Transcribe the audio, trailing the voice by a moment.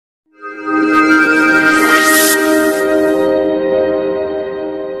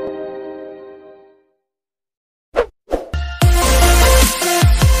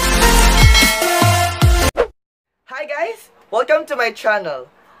my channel.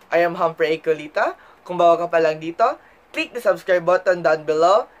 I am Humphrey Ecolita. Kung bago ka pa lang dito, click the subscribe button down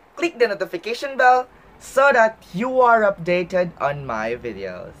below, click the notification bell, so that you are updated on my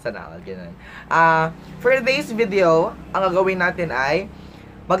videos. Sana ganun. For today's video, ang gagawin natin ay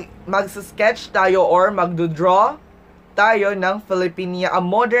mag-sketch tayo or magdo-draw tayo ng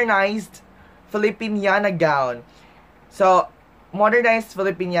modernized Filipiniana gown. So, modernized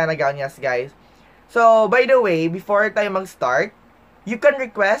Filipiniana gown, yes guys. So, by the way, before tayo mag-start, you can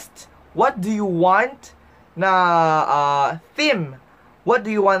request what do you want na theme. What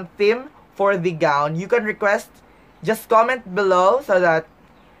do you want theme for the gown? You can request, just comment below so that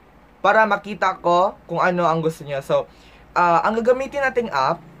para makita ko kung ano ang gusto niyo. So, ang gagamitin nating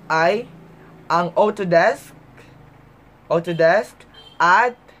app ay ang Autodesk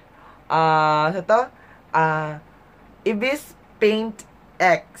at Ibis Paint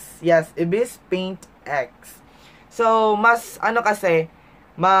X. Yes, Ibis Paint X. So, mas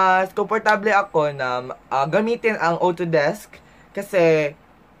komportable ako na gamitin ang Autodesk kasi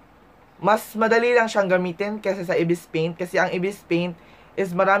mas madali lang siyang gamitin kasi sa Ibis Paint. Kasi ang Ibis Paint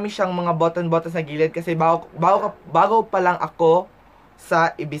is marami siyang mga button sa gilid kasi bago pa lang ako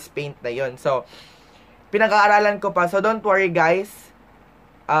sa Ibis Paint na yon. So, pinag-aaralan ko pa. So, don't worry guys.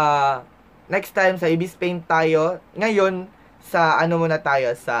 Next time sa Ibis Paint tayo. Ngayon, sa muna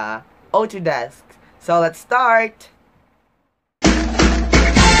tayo sa Autodesk. So, let's start!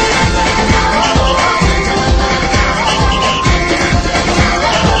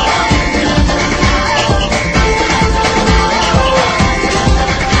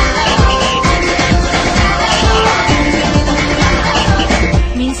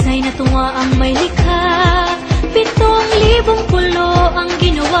 Minsa'y natuwa ang may likha, 7,000 pulo ang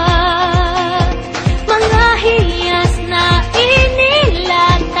ginawa. Mga hiyas na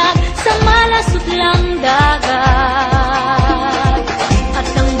inilatag sa malasot lang dagat. At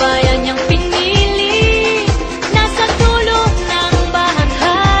ang bayan niyang pinili, nasa dulo ng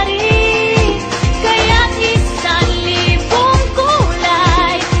bahaghari. Kaya't 1,000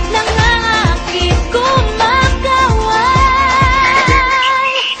 kulay nangangakit kumakaway.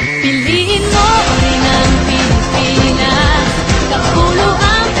 Piliin mo rin ang Pilipinas, kapulo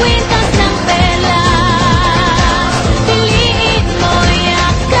ang kwintas ng pelas. Piliin mo,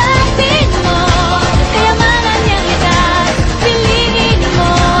 yakapin mo, kayamanan niyang likas. Piliin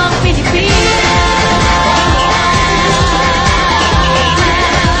mo ang Pilipinas.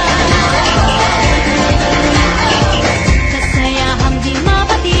 Kasayahang di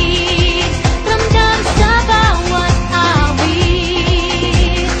mapatid, ramdam sa bawat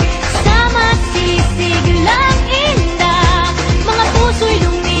awit. Sama sisig lang indah, mga puso'y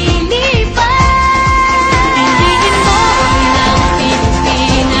lumilipad. Piliin mo rin ang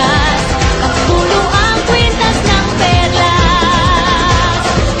Pilipinas, kapulo ang kwintas ng perlas.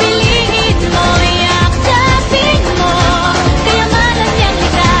 Piliin mo, yakapin mo, kayamanan niyang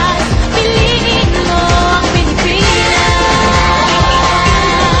likas. Piliin mo ang Pilipinas.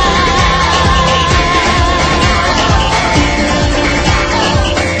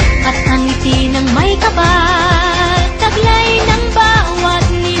 At ang ngiti ng may kapal, taglay ng bawat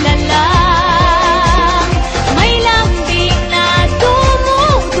nilalang. May lambing na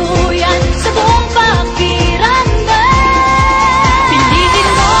dumuduyan sa buong pakiramdam. Piliin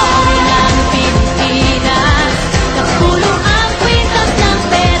mo rin ang Pilipinas, kapulo ang kwintas ng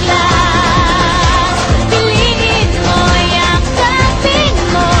perlas. Piliin mo, yakapin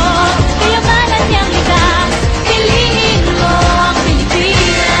mo, kayamanan niyang likas. Piliin mo ang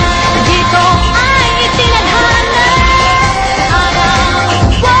Pilipinas. Dito ay itinadhana, araw,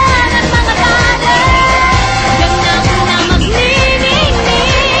 buwan at mga tanan. Ganap na magniningning,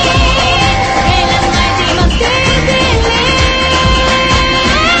 kailan ay di magdidilim.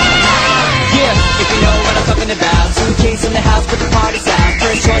 Yeah, if you know what I'm talking about. Suitcase in the house, put the parties out.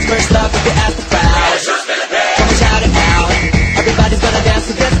 First choice, first love, if you ask the crowd. Come and shout it out. Everybody's gonna dance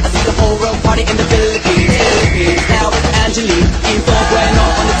to this. I see the whole world party in the Philippines. Now with Angelique, info bueno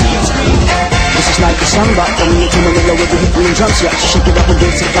on the TV screen. This is like a samba, coming into Manila with the hit and drums. Yeah, she shake it up and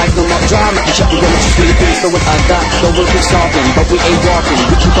dance it like no more drama. And shut the girl, she's Philippines, throw it out that. The world keeps talking, but we ain't walking.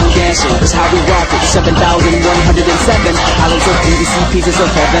 We keep on dancing, that's how we rock it. 7,107 islands of PVC pieces of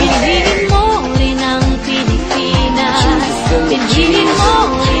heaven. Piliin mo rin ang Pilipinas. Piliin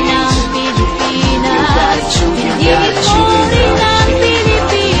mo rin ang Pilipinas. Piliin mo rin ang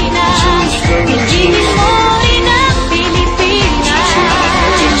Pilipinas. Piliin mo rin ang Pilipinas.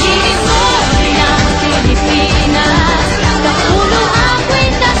 Piliin mo rin ang Pilipinas. Kapulo ang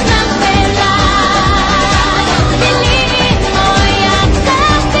kwintas ng perlas. Piliin mo,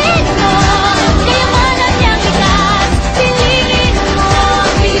 yakapin mo, kayamanan niyang likas. Piliin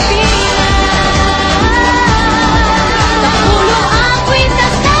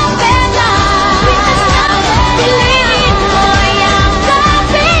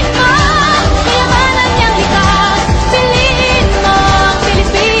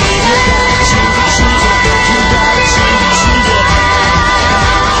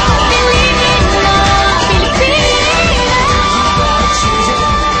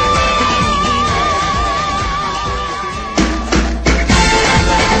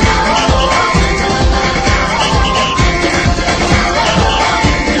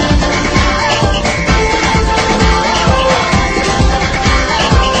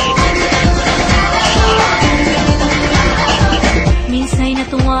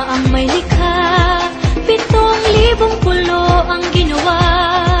ang may likha, 7,000 pulo ang ginawa.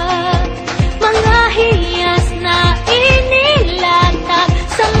 Mga hiyas na inilatag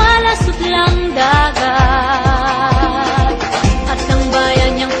sa malasutlang dagat. At ang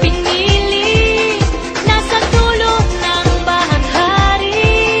bayan niyang pinili, nasa dulo ng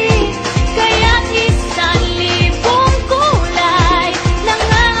bahaghari. Kaya't 1,000 kulay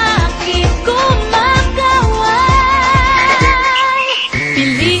nangangakit kumakaway.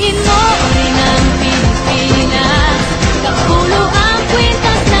 Piliin mo rin ang Pilipinas, kapulo ang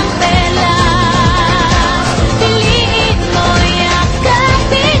kwintas ng perlas. Piliin mo,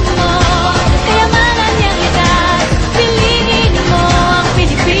 yakapin mo, kayamanan niyang likas. Piliin mo ang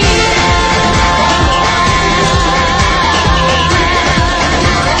Pilipinas.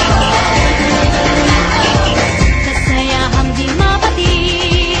 Kasayahang di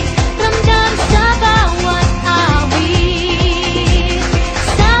mapatid, ramdam sa bawat awit.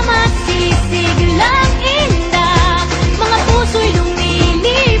 Sama sisiglang indak, mga puso'y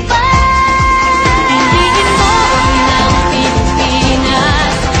lumilipad. Piliin mo rin ang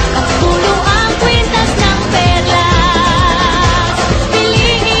Pilipinas, kapulo ang kwintas ng perlas.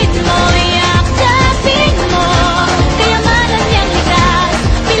 Piliin mo, yakapin mo, kayamanan niyang likas.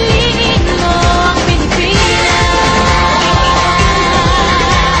 Piliin mo ang Pilipinas.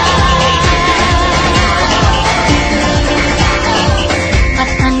 At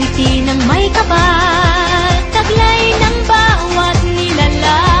ang ngiti ng may kapal, taglay ng bawat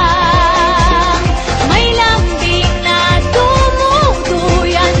nilalang. May lambing na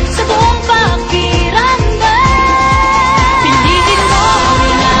tumutuyan sa buong pakiramdam. Piliin mo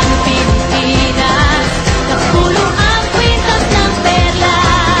rin ang Pilipinas, kapulo ang kwintas ng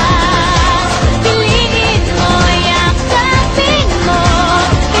perlas. Piliin mo, yakapin mo,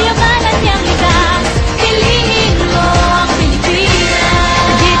 kayamanan niyang likas. Piliin mo ang Pilipinas.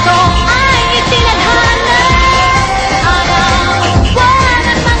 Dito ay itinadhana, araw, buwan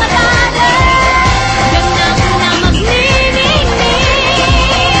at mga tala. Ganap na magniningning,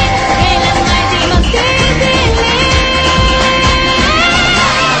 kailan nga'y di magdidilim.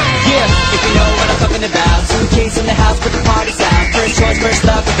 Yeah, if you know what I'm talking about. Suitcase in the house, put the party's out. First choice, first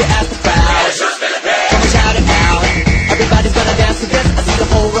love, if you ask the crowd. Come and shout it out. Everybody's gonna dance to this. I see the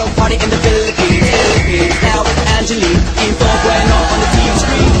whole world party in the Philippines. Philippines. Now with Angelique, info bueno on the TV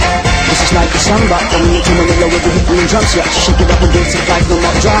screen. This is like a samba, coming into Manila with the hit and drums, yeah. Shake it up and dance it like no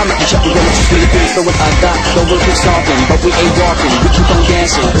more drama. And check it out, it's Philippines, but with I got, the world keeps talking, but we ain't walking. We keep on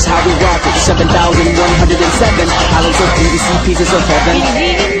dancing, that's how we rock it. 7,107 islands of PVC pieces of heaven.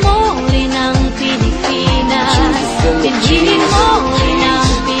 Piliin mo rin ang Pilipinas. Piliin mo rin ang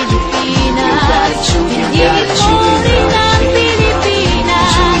Pilipinas. Piliin mo rin ang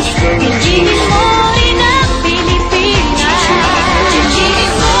Pilipinas. Piliin mo rin ang Pilipinas.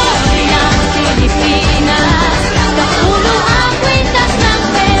 Piliin mo rin ang Pilipinas. Kapulo ang kwintas ng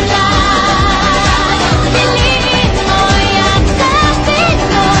perlas. Piliin mo, yakapin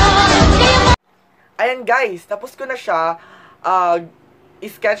mo, kaya Ayan guys, tapos ko na siya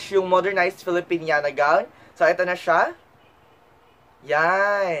i-sketch yung modernized Filipiniana gown. So, ito na siya.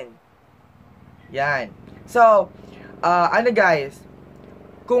 Yan. Yan. So, ano guys,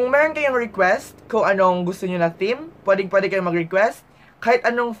 kung meron kayong request, kung anong gusto nyo na theme, pwede kayong mag-request. Kahit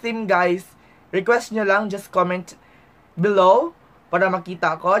anong theme guys, request nyo lang, just comment below para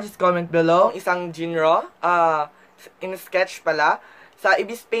makita ko. Just comment below. Isang genre, in sketch pala. Sa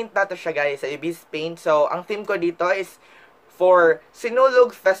Ibis Paint na to siya guys, sa Ibis Paint. So, ang theme ko dito is for Sinulog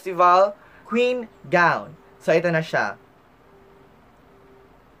Festival Queen Gown. So, ito na siya.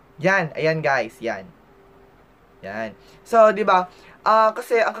 Yan, ayan guys, yan. Yan. So, di ba?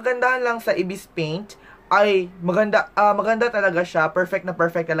 Kasi ang kagandahan lang sa Ibis Paint ay maganda talaga siya. Perfect na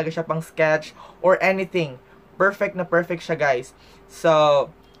perfect talaga siya pang sketch or anything. Perfect na perfect siya guys. So,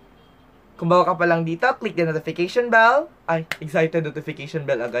 kung bago ka pa lang dito, click the notification bell. Ay, excited notification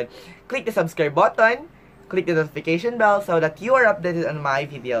bell agad. Click the subscribe button. Click the notification bell so that you are updated on my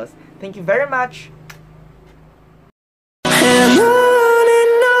videos. Thank you very much.